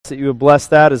that you would bless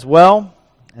that as well,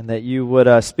 and that you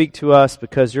would speak to us,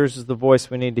 because yours is the voice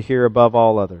we need to hear above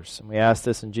all others. And we ask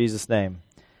this in Jesus' name.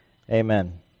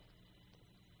 Amen.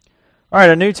 All right,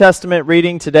 our New Testament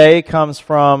reading today comes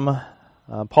from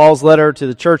Paul's letter to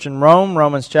the church in Rome,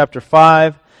 Romans chapter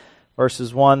 5,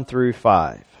 verses 1 through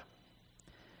 5.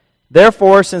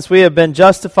 Therefore, since we have been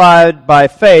justified by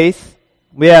faith,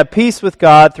 we have peace with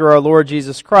God through our Lord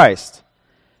Jesus Christ.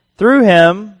 Through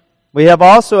him, we have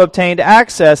also obtained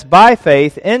access by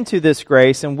faith into this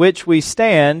grace in which we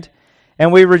stand,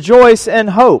 and we rejoice in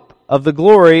hope of the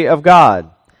glory of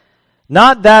God.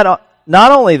 Not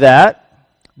only that,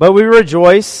 but we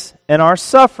rejoice in our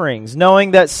sufferings,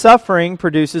 knowing that suffering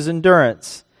produces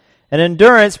endurance, and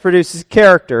endurance produces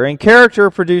character, and character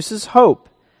produces hope.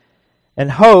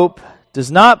 And hope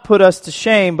does not put us to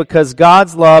shame, because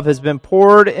God's love has been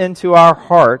poured into our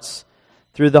hearts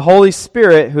through the Holy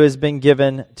Spirit who has been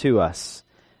given to us.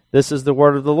 This is the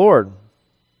word of the Lord.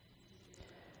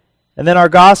 And then our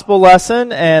gospel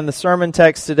lesson and the sermon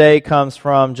text today comes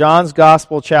from John's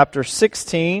Gospel, chapter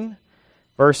 16,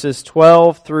 verses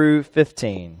 12 through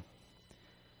 15.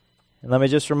 And let me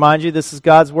just remind you, this is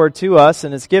God's word to us,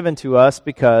 and it's given to us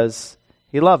because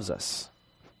He loves us.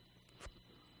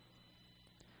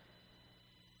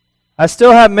 I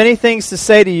still have many things to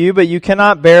say to you, but you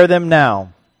cannot bear them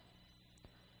now.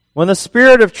 When the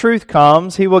Spirit of truth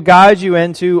comes, He will guide you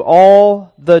into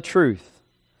all the truth.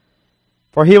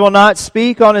 For He will not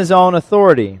speak on His own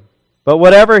authority, but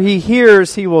whatever He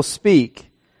hears He will speak,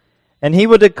 and He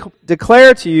will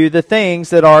declare to you the things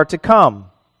that are to come.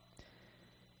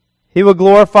 He will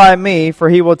glorify Me, for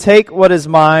He will take what is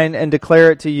mine and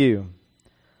declare it to you.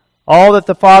 All that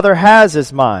the Father has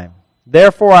is mine.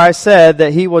 Therefore I said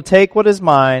that He will take what is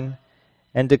mine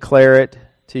and declare it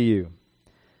to you.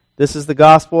 This is the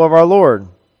gospel of our Lord.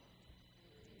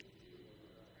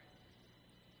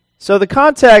 So the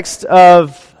context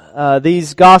of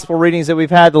these gospel readings that we've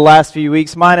had the last few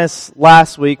weeks, minus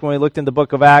last week when we looked in the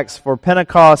book of Acts for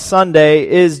Pentecost Sunday,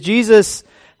 is Jesus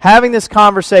having this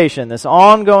conversation, this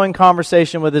ongoing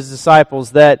conversation with His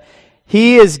disciples, that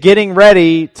He is getting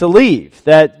ready to leave,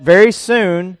 that very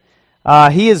soon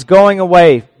He is going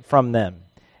away from them.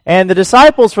 And the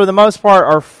disciples, for the most part,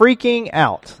 are freaking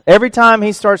out. Every time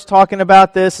He starts talking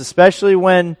about this, especially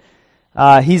when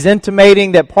He's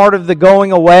intimating that part of the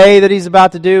going away that He's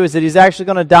about to do is that He's actually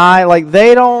going to die, like,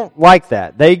 they don't like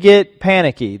that. They get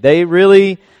panicky. They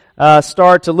really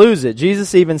start to lose it.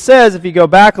 Jesus even says, if you go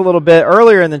back a little bit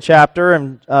earlier in the chapter,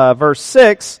 in verse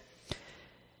 6,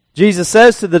 Jesus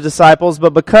says to the disciples,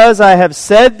 "But because I have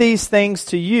said these things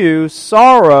to you,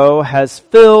 sorrow has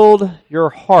filled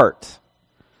your heart."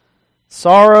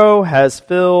 Sorrow has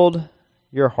filled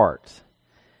your heart.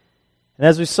 And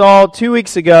as we saw 2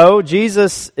 weeks ago,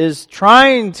 Jesus is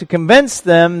trying to convince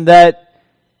them that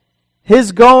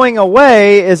His going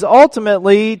away is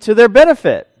ultimately to their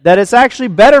benefit, that it's actually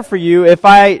better for you if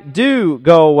I do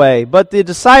go away. But the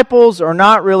disciples are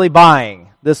not really buying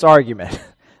this argument.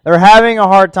 They're having a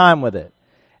hard time with it.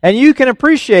 And you can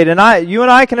appreciate, you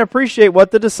and I can appreciate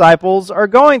what the disciples are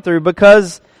going through,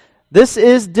 because this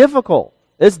is difficult.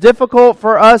 It's difficult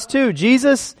for us too.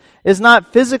 Jesus is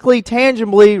not physically,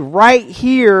 tangibly right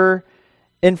here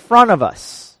in front of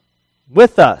us,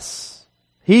 with us.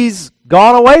 He's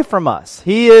gone away from us.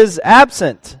 He is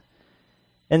absent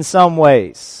in some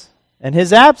ways. And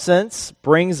His absence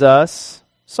brings us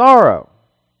sorrow.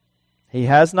 He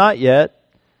has not yet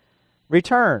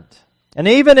returned. And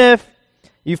even if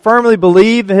you firmly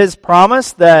believe His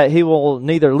promise that He will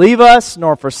neither leave us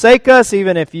nor forsake us,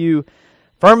 even if you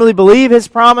firmly believe His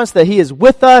promise that He is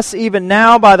with us even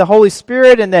now by the Holy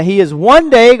Spirit, and that He is one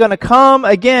day going to come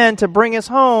again to bring us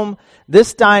home,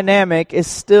 this dynamic is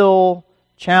still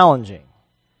challenging.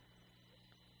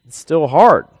 It's still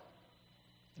hard.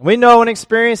 We know and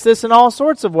experience this in all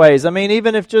sorts of ways. I mean,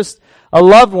 even if just a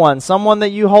loved one, someone that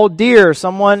you hold dear,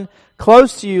 someone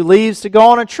close to you leaves to go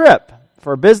on a trip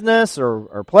for business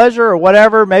or pleasure or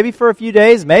whatever, maybe for a few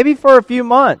days, maybe for a few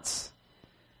months.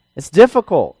 It's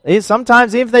difficult.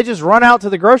 Sometimes even if they just run out to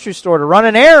the grocery store to run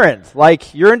an errand,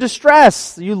 like you're in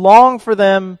distress, you long for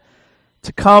them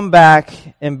to come back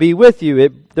and be with you.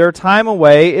 Their time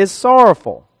away is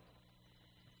sorrowful.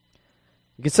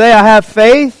 You could say, I have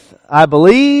faith, I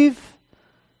believe,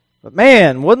 but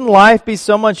man, wouldn't life be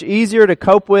so much easier to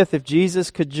cope with if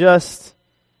Jesus could just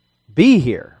be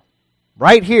here,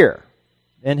 right here,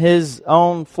 in His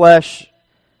own flesh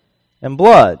and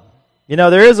blood? You know,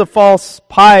 there is a false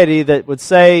piety that would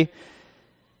say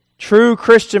true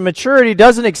Christian maturity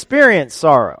doesn't experience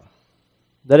sorrow.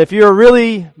 That if you're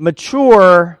really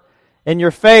mature in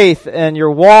your faith and your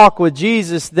walk with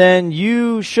Jesus, then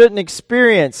you shouldn't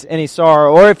experience any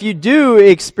sorrow. Or if you do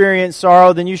experience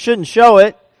sorrow, then you shouldn't show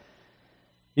it.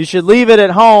 You should leave it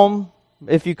at home.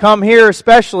 If you come here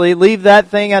especially, leave that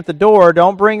thing at the door.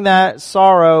 Don't bring that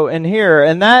sorrow in here.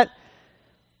 And that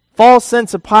false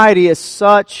sense of piety is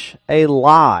such a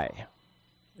lie.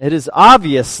 It is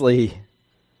obviously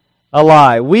a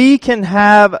lie. We can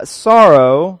have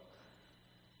sorrow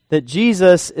that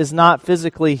Jesus is not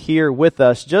physically here with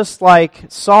us, just like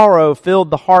sorrow filled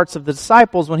the hearts of the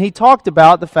disciples when he talked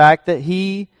about the fact that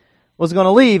he was going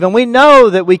to leave. And we know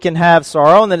that we can have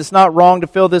sorrow and that it's not wrong to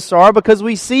feel this sorrow because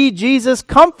we see Jesus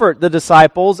comfort the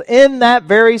disciples in that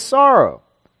very sorrow.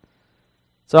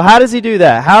 So how does he do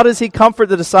that? How does he comfort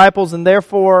the disciples, and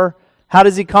therefore how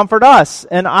does he comfort us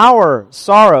in our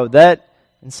sorrow that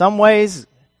in some ways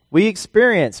we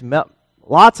experience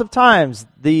lots of times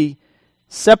the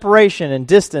separation and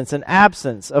distance and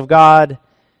absence of God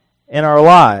in our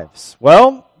lives?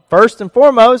 Well, first and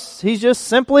foremost, he just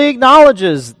simply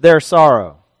acknowledges their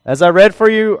sorrow. As I read for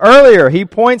you earlier, he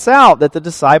points out that the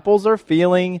disciples are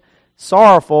feeling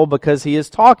sorrowful because he is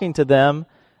talking to them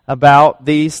about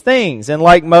these things. And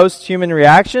like most human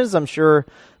reactions, I'm sure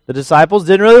the disciples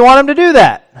didn't really want him to do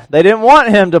that. They didn't want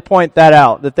him to point that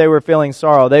out, that they were feeling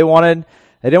sorrow. They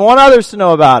didn't want others to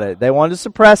know about it. They wanted to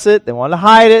suppress it. They wanted to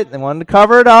hide it. They wanted to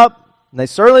cover it up. And they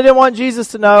certainly didn't want Jesus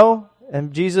to know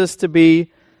and Jesus to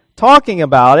be talking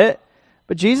about it.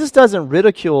 But Jesus doesn't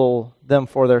ridicule them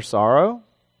for their sorrow.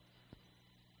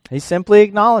 He simply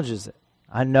acknowledges it.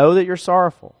 I know that you're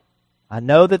sorrowful. I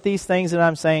know that these things that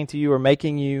I'm saying to you are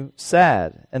making you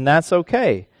sad. And that's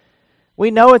okay.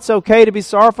 We know it's okay to be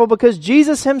sorrowful because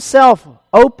Jesus himself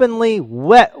openly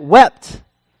wept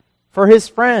for his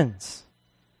friends.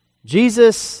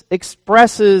 Jesus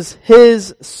expresses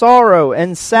his sorrow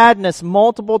and sadness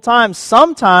multiple times.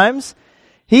 Sometimes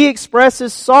he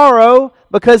expresses sorrow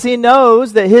because he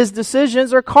knows that his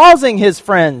decisions are causing his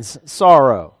friends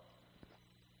sorrow.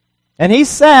 And he's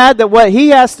sad that what he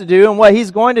has to do and what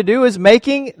he's going to do is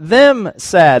making them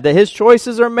sad, that his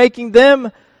choices are making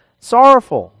them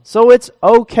sorrowful. So it's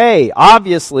okay,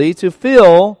 obviously, to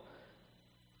feel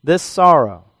this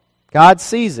sorrow. God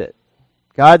sees it.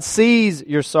 God sees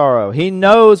your sorrow. He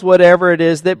knows whatever it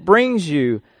is that brings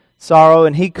you sorrow,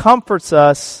 and he comforts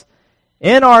us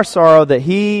in our sorrow that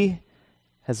he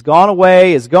has gone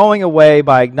away, is going away,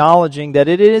 by acknowledging that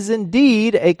it is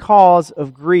indeed a cause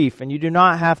of grief. And you do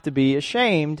not have to be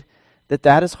ashamed that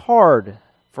that is hard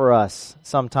for us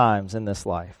sometimes in this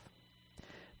life.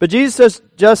 But Jesus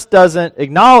just doesn't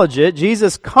acknowledge it.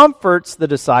 Jesus comforts the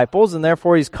disciples, and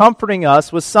therefore he's comforting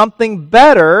us with something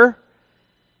better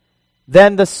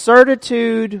than the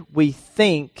certitude we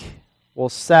think will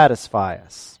satisfy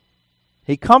us.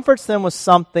 He comforts them with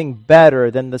something better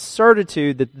than the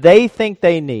certitude that they think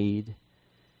they need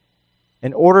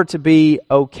in order to be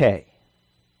okay.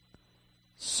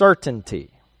 Certainty.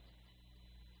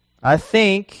 I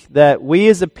think that we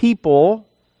as a people,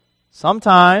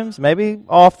 sometimes, maybe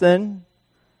often,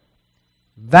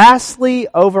 vastly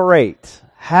overrate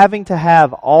having to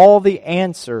have all the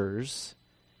answers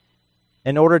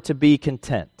in order to be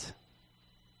content,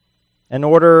 in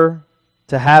order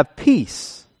to have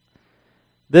peace.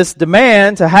 This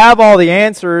demand to have all the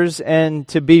answers and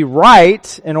to be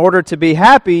right in order to be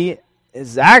happy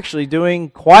is actually doing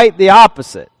quite the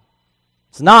opposite.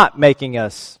 It's not making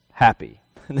us happy,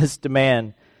 this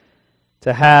demand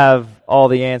to have all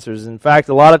the answers. In fact,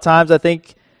 a lot of times I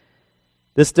think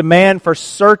this demand for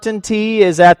certainty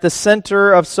is at the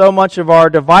center of so much of our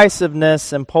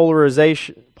divisiveness and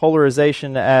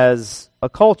polarization as a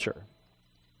culture.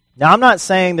 Now, I'm not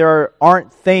saying there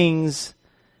aren't things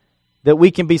that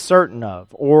we can be certain of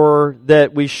or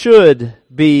that we should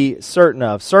be certain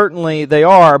of. Certainly they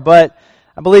are, but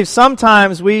I believe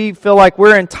sometimes we feel like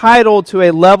we're entitled to a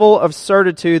level of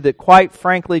certitude that quite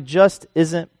frankly just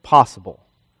isn't possible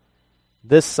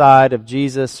this side of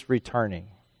Jesus returning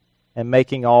and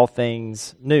making all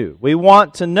things new. We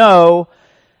want to know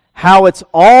how it's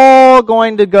all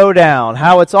going to go down,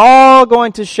 how it's all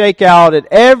going to shake out at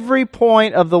every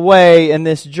point of the way in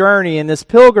this journey, in this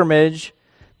pilgrimage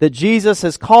that Jesus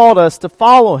has called us to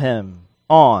follow him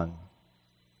on.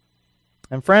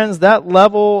 And friends, that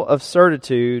level of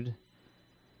certitude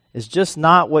is just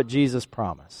not what Jesus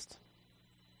promised.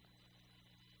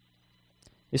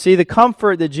 You see, the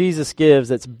comfort that Jesus gives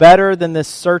that's better than this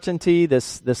certainty,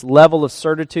 this level of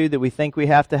certitude that we think we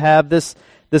have to have, this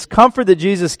comfort that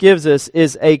Jesus gives us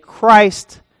is a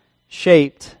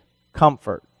Christ-shaped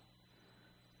comfort.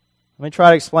 Let me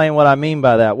try to explain what I mean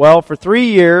by that. Well, for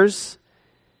 3 years,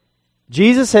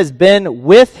 Jesus has been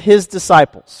with his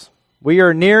disciples. We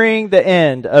are nearing the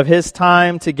end of his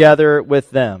time together with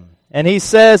them. And he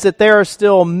says that there are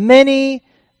still many,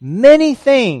 many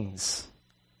things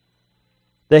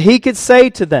that he could say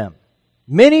to them.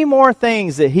 Many more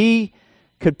things that he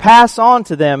could pass on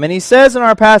to them. And he says in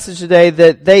our passage today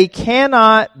that they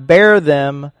cannot bear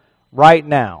them right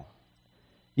now.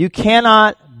 You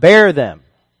cannot bear them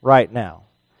right now.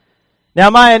 Now,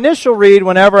 my initial read,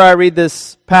 whenever I read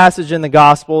this passage in the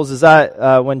Gospels, is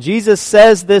when Jesus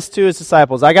says this to his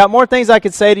disciples, I got more things I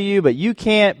could say to you, but you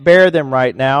can't bear them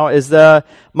right now,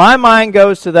 my mind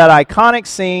goes to that iconic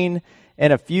scene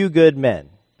in A Few Good Men.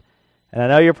 And I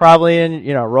know you're probably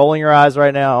rolling your eyes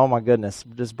right now. Oh my goodness,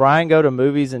 does Brian go to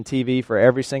movies and TV for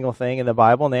every single thing in the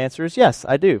Bible? And the answer is yes,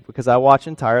 I do, because I watch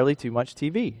entirely too much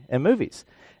TV and movies.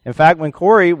 In fact, when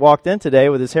Corey walked in today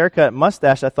with his haircut and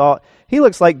mustache, I thought, he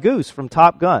looks like Goose from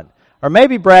Top Gun. Or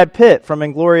maybe Brad Pitt from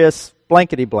Inglourious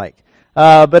Blankety Blank.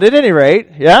 But at any rate,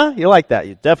 yeah, you like that.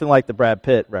 You definitely like the Brad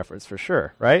Pitt reference for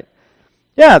sure, right?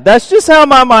 Yeah, that's just how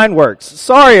my mind works.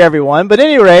 Sorry, everyone. But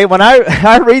anyway, when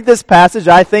I read this passage,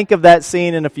 I think of that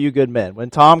scene in A Few Good Men.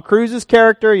 When Tom Cruise's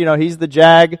character, he's the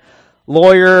JAG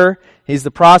lawyer, he's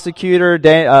the prosecutor,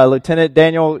 Lieutenant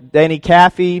Danny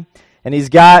Kaffee, and he's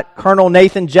got Colonel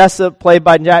Nathan Jessup, played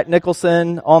by Jack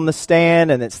Nicholson, on the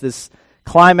stand, and it's this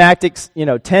climactic,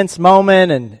 tense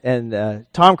moment, and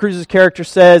Tom Cruise's character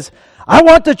says, I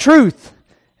want the truth.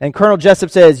 And Colonel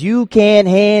Jessup says, you can't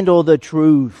handle the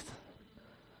truth.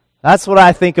 That's what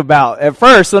I think about. At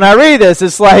first, when I read this,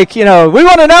 it's like, we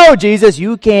want to know, Jesus,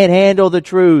 you can't handle the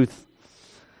truth.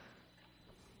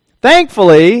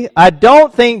 Thankfully, I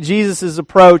don't think Jesus'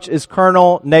 approach is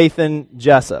Colonel Nathan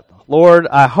Jessup. Lord,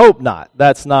 I hope not.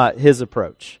 That's not his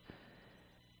approach.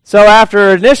 So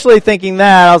after initially thinking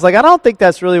that, I was like, I don't think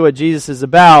that's really what Jesus is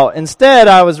about. Instead,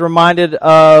 I was reminded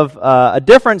of a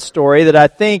different story that I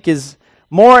think is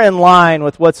more in line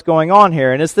with what's going on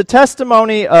here. And it's the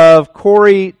testimony of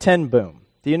Corrie ten Boom.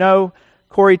 Do you know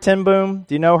Corrie ten Boom?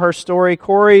 Do you know her story?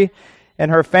 Corrie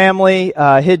and her family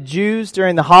hid Jews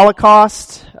during the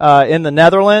Holocaust in the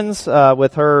Netherlands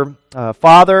with her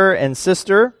father and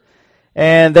sister.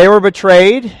 And they were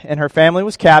betrayed, and her family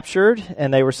was captured,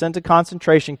 and they were sent to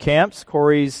concentration camps.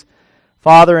 Corrie's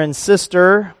father and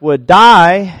sister would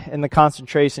die in the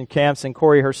concentration camps, and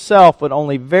Corrie herself would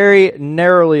only very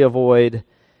narrowly avoid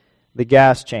the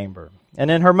gas chamber.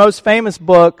 And in her most famous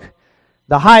book,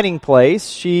 The Hiding Place,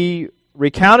 she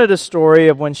recounted a story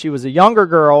of when she was a younger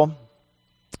girl.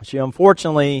 She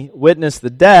unfortunately witnessed the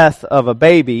death of a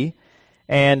baby,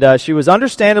 and she was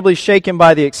understandably shaken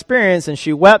by the experience, and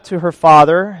she wept to her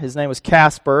father. His name was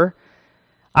Casper.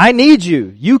 I need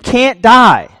you. You can't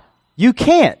die. You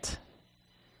can't.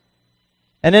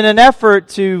 And in an effort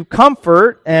to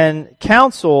comfort and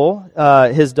counsel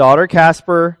his daughter,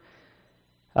 Casper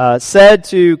said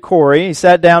to Corrie, he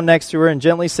sat down next to her and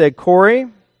gently said, Corrie,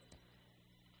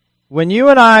 when you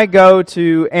and I go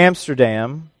to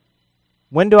Amsterdam,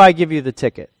 when do I give you the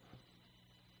ticket?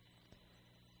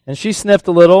 And she sniffed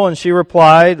a little and she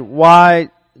replied, why,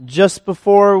 just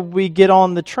before we get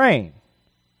on the train.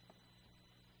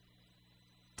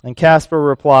 And Casper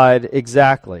replied,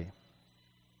 exactly.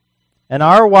 And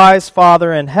our wise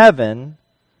Father in heaven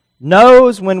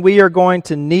knows when we are going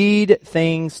to need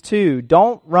things too.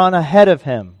 Don't run ahead of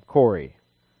him, Corrie.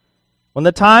 When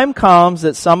the time comes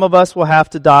that some of us will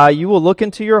have to die, you will look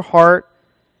into your heart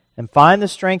and find the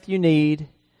strength you need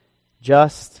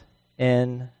just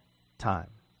in time.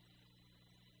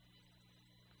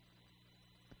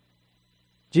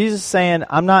 Jesus is saying,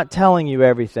 I'm not telling you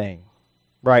everything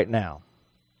right now.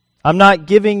 I'm not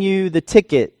giving you the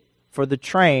ticket for the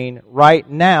train right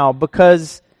now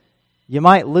because you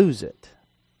might lose it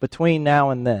between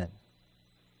now and then.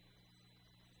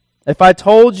 If I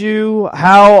told you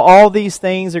how all these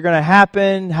things are going to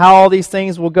happen, how all these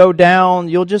things will go down,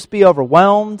 you'll just be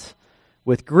overwhelmed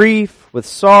with grief, with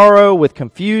sorrow, with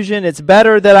confusion. It's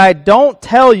better that I don't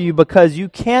tell you because you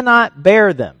cannot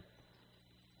bear them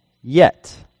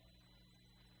yet.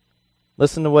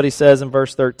 Listen to what he says in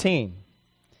verse 13.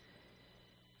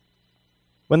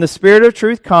 When the Spirit of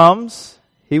truth comes,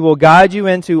 he will guide you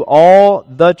into all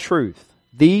the truth.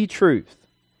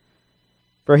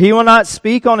 For he will not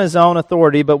speak on his own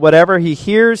authority, but whatever he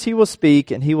hears he will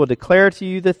speak, and he will declare to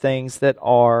you the things that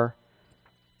are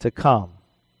to come.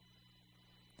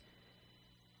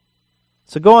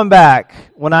 So going back,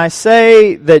 when I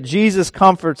say that Jesus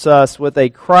comforts us with a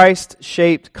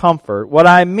Christ-shaped comfort, what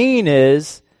I mean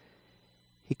is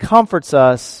he comforts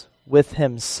us with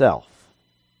himself.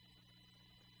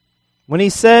 When he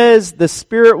says the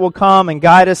Spirit will come and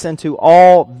guide us into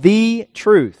all the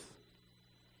truth,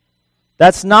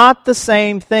 That's not the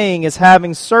same thing as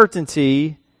having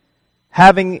certainty,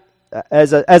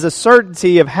 as a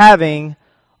certainty of having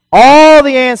all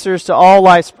the answers to all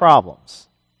life's problems,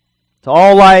 to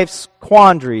all life's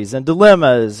quandaries and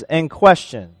dilemmas and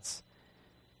questions.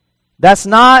 That's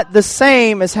not the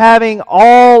same as having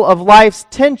all of life's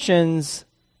tensions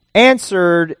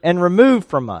answered and removed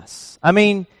from us. I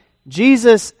mean,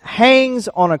 Jesus hangs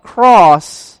on a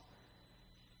cross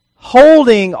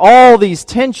holding all these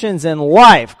tensions in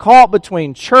life, caught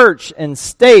between church and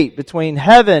state, between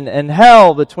heaven and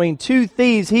hell, between two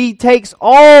thieves. He takes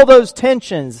all those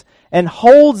tensions and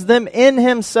holds them in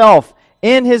himself,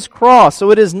 in his cross.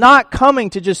 So it is not coming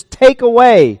to just take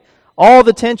away all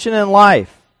the tension in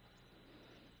life.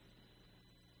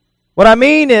 What I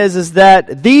mean is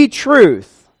that the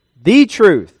truth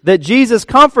that Jesus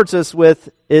comforts us with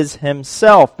is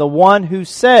himself, the one who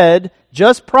said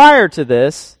just prior to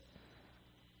this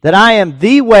that I am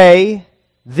the way,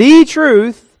 the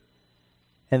truth,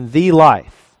 and the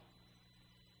life.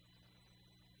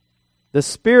 The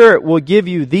Spirit will give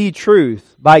you the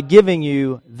truth by giving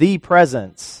you the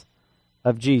presence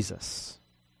of Jesus.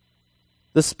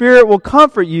 The Spirit will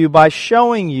comfort you by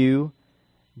showing you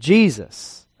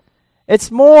Jesus. It's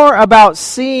more about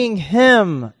seeing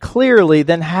Him clearly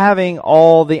than having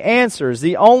all the answers.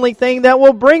 The only thing that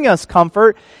will bring us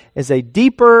comfort is a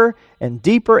deeper and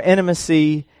deeper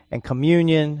intimacy and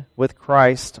communion with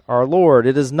Christ our Lord.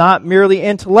 It is not merely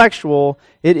intellectual,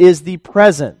 it is the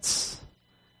presence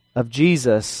of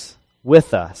Jesus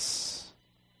with us.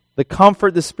 The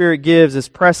comfort the Spirit gives is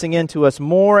pressing into us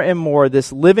more and more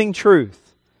this living truth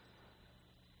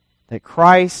that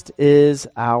Christ is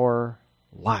our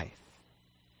life.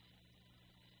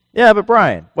 Yeah, but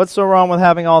Brian, what's so wrong with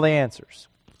having all the answers?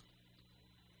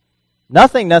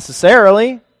 Nothing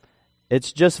necessarily.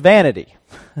 It's just vanity.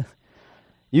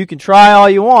 You can try all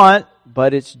you want,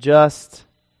 but it's just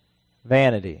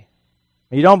vanity.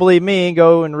 If you don't believe me,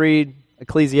 go and read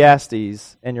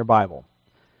Ecclesiastes in your Bible.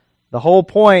 The whole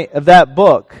point of that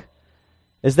book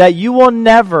is that you will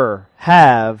never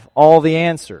have all the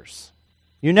answers.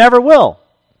 You never will.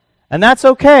 And that's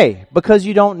okay, because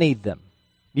you don't need them.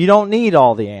 You don't need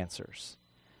all the answers.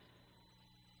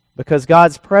 Because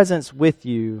God's presence with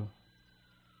you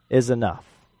is enough.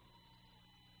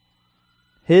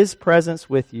 His presence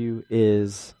with you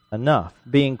is enough.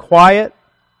 Being quiet,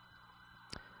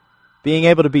 being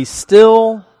able to be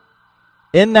still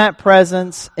in that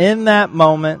presence, in that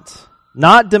moment,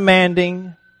 not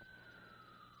demanding,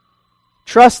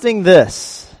 trusting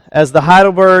this, as the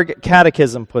Heidelberg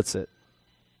Catechism puts it.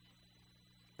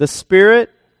 The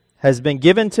Spirit has been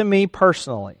given to me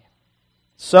personally,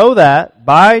 so that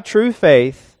by true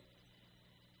faith,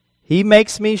 He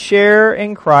makes me share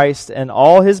in Christ and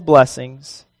all His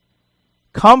blessings,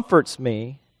 comforts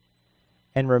me,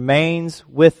 and remains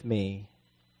with me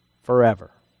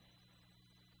forever.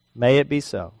 May it be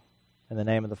so. In the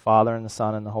name of the Father, and the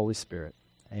Son, and the Holy Spirit.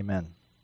 Amen.